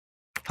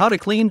How to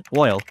clean,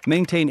 oil,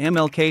 maintain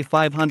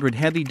MLK500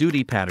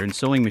 heavy-duty pattern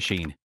sewing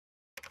machine.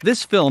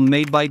 This film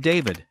made by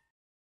David.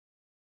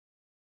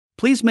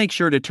 Please make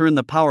sure to turn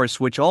the power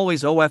switch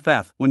always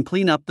off when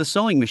clean up the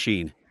sewing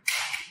machine.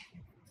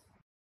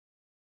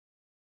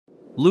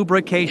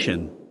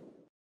 Lubrication.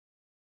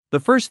 The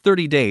first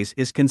 30 days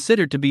is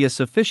considered to be a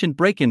sufficient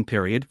break-in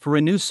period for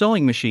a new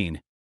sewing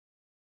machine.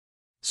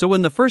 So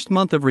in the first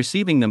month of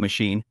receiving the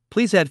machine,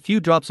 please add few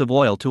drops of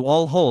oil to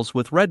all holes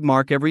with red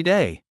mark every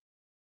day.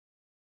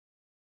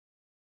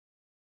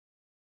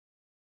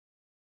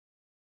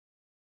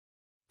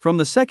 From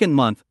the second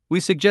month, we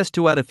suggest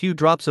to add a few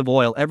drops of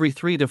oil every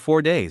 3 to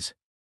 4 days.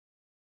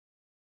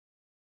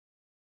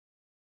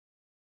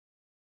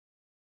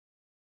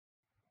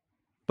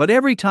 But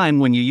every time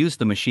when you use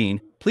the machine,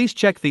 please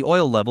check the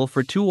oil level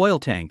for 2 oil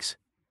tanks.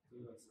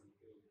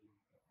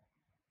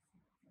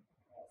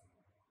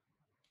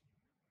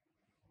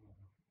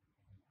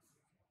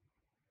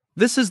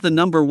 This is the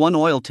number 1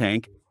 oil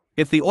tank.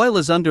 If the oil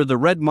is under the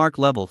red mark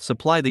level,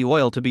 supply the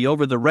oil to be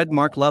over the red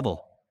mark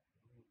level.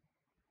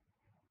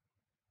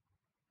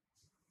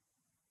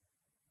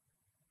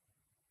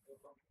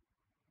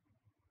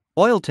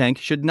 Oil tank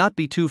should not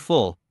be too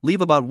full, leave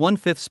about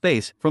 1/5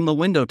 space from the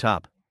window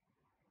top.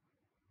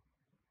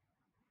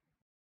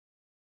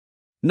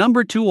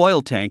 Number 2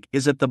 oil tank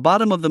is at the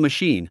bottom of the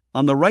machine,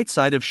 on the right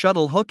side of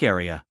shuttle hook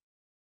area.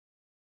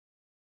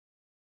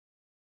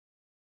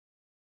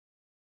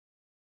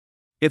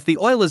 If the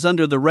oil is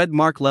under the red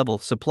mark level,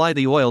 supply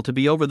the oil to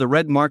be over the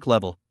red mark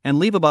level, and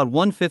leave about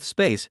 1/5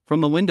 space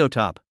from the window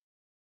top.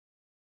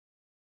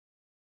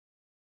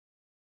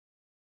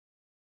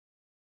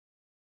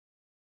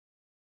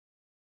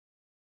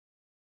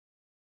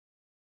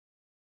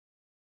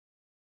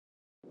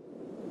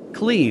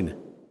 Clean.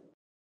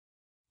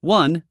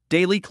 1.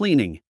 Daily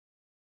cleaning.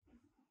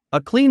 A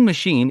clean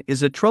machine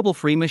is a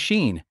trouble-free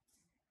machine.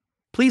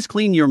 Please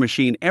clean your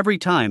machine every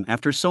time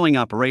after sewing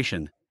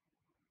operation.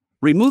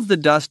 Remove the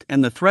dust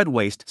and the thread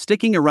waste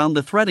sticking around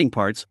the threading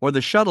parts or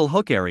the shuttle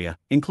hook area,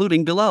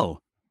 including below.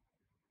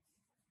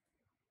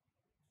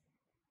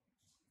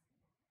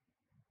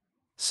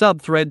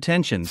 Sub-thread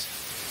tensions.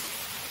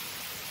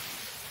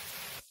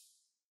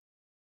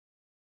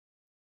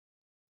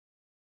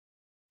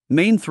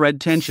 Main thread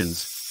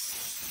tensions.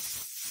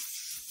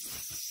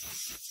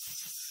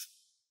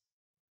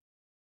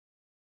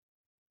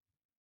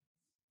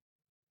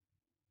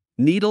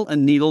 Needle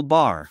and needle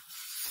bar.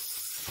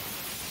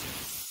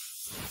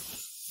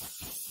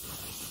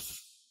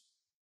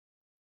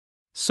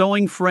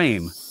 Sewing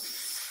frame.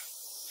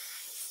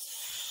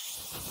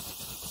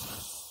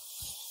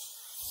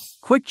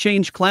 Quick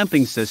change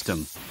clamping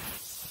system.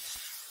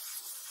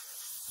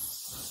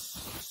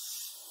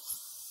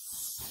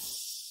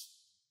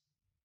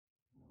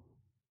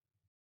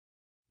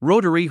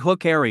 Rotary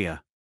hook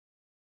area.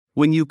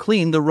 When you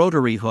clean the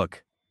rotary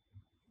hook,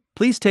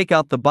 please take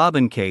out the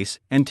bobbin case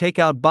and take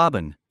out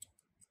bobbin.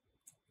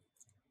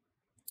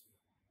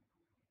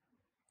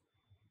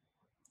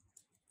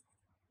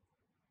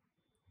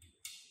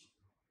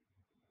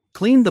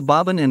 Clean the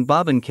bobbin and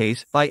bobbin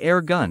case by air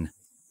gun.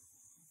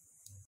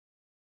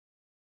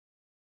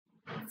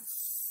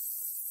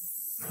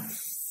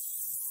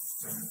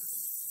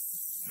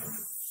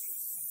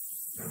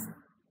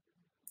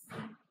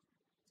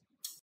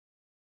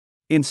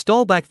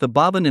 Install back the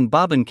bobbin and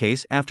bobbin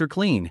case after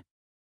clean.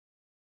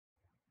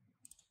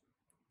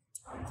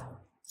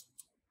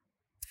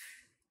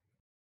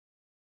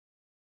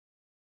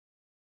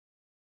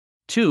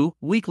 2.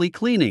 Weekly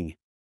cleaning.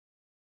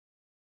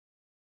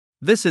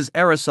 This is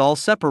aerosol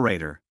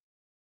separator.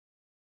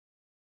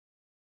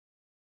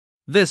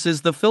 This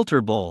is the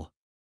filter bowl.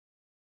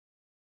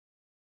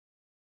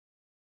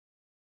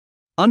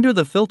 Under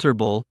the filter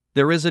bowl,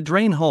 there is a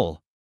drain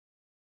hole.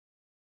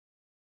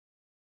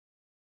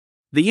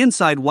 The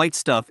inside white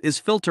stuff is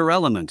filter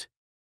element.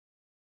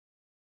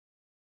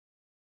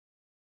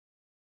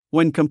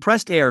 When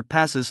compressed air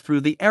passes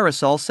through the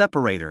aerosol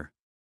separator,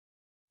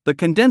 the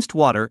condensed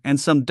water and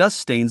some dust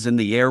stains in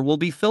the air will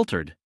be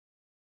filtered.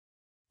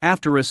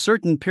 After a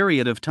certain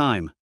period of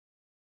time,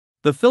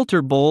 the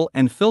filter bowl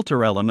and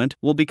filter element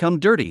will become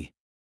dirty.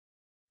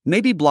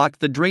 Maybe block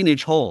the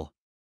drainage hole.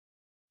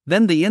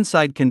 Then the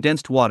inside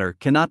condensed water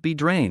cannot be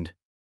drained.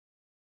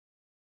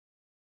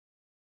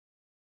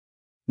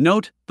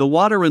 Note, the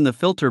water in the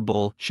filter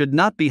bowl should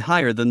not be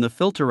higher than the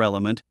filter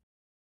element.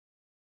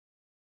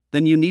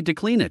 Then you need to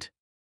clean it.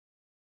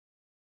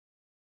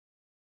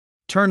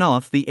 Turn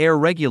off the air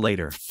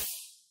regulator.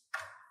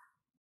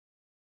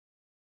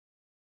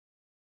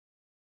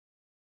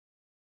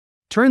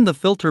 Turn the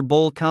filter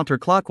bowl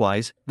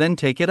counterclockwise, then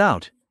take it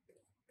out.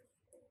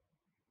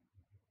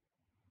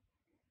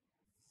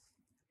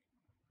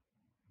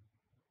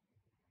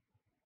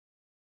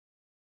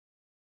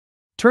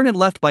 Turn it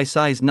left by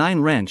size 9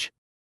 wrench.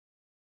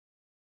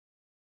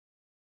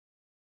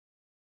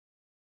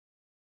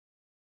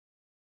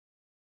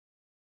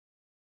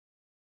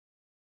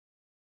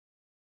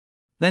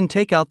 Then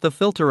take out the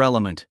filter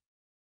element.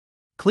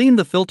 Clean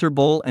the filter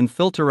bowl and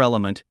filter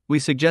element. We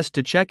suggest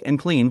to check and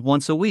clean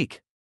once a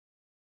week.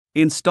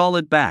 Install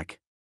it back.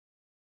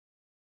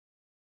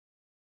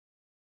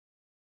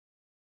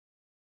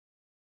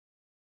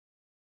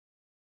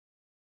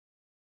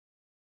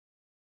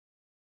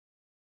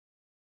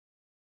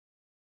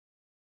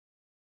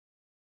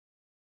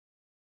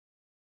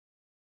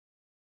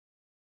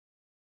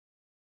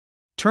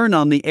 Turn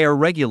on the air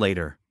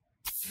regulator.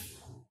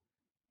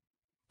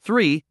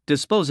 3.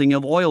 Disposing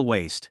of oil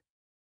waste.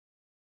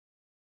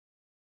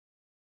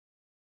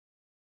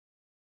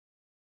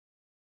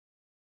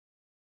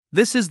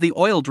 This is the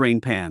oil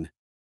drain pan.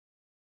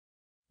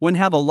 When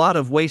have a lot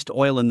of waste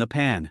oil in the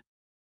pan,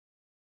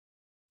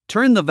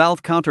 turn the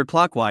valve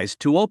counterclockwise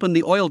to open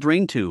the oil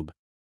drain tube.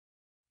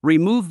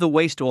 Remove the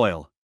waste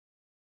oil.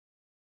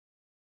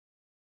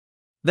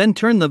 Then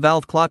turn the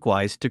valve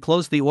clockwise to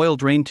close the oil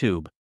drain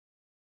tube.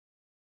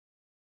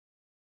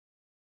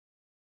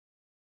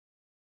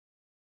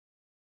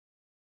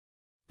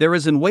 There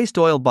is an waste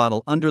oil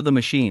bottle under the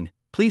machine.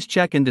 Please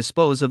check and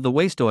dispose of the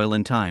waste oil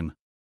in time.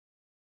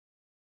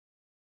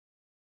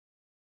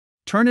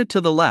 Turn it to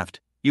the left,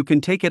 you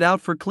can take it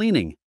out for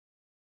cleaning.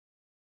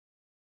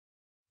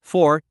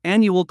 4.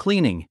 Annual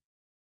cleaning.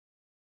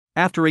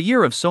 After a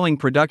year of sewing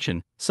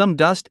production, some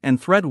dust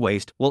and thread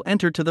waste will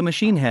enter to the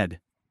machine head.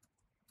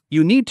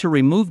 You need to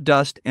remove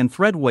dust and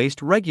thread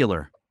waste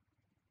regular.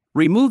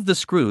 Remove the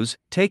screws,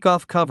 take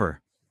off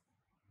cover.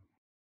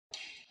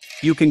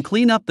 You can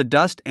clean up the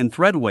dust and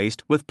thread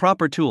waste with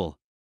proper tool.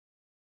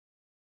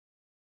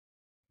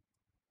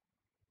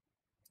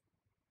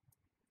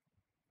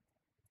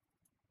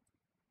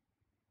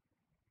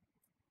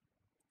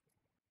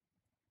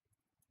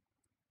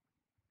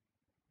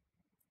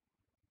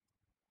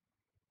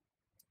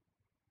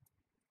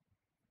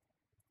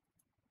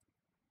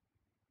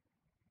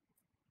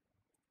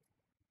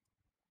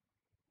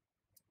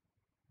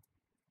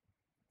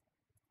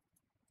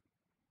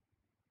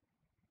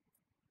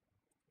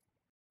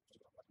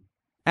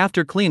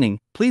 After cleaning,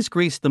 please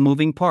grease the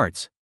moving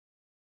parts.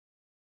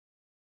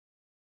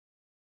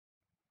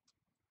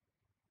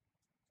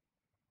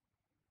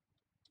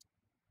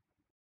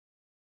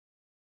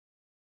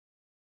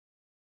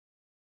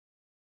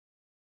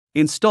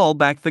 Install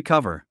back the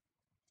cover.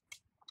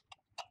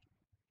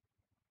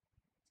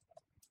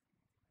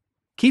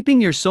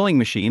 Keeping your sewing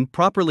machine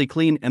properly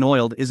clean and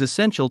oiled is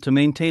essential to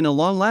maintain a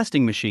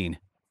long-lasting machine.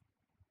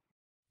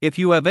 If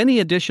you have any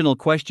additional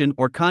question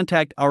or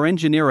contact our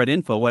engineer at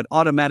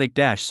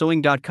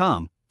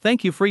info@automatic-sewing.com.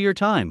 Thank you for your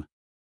time.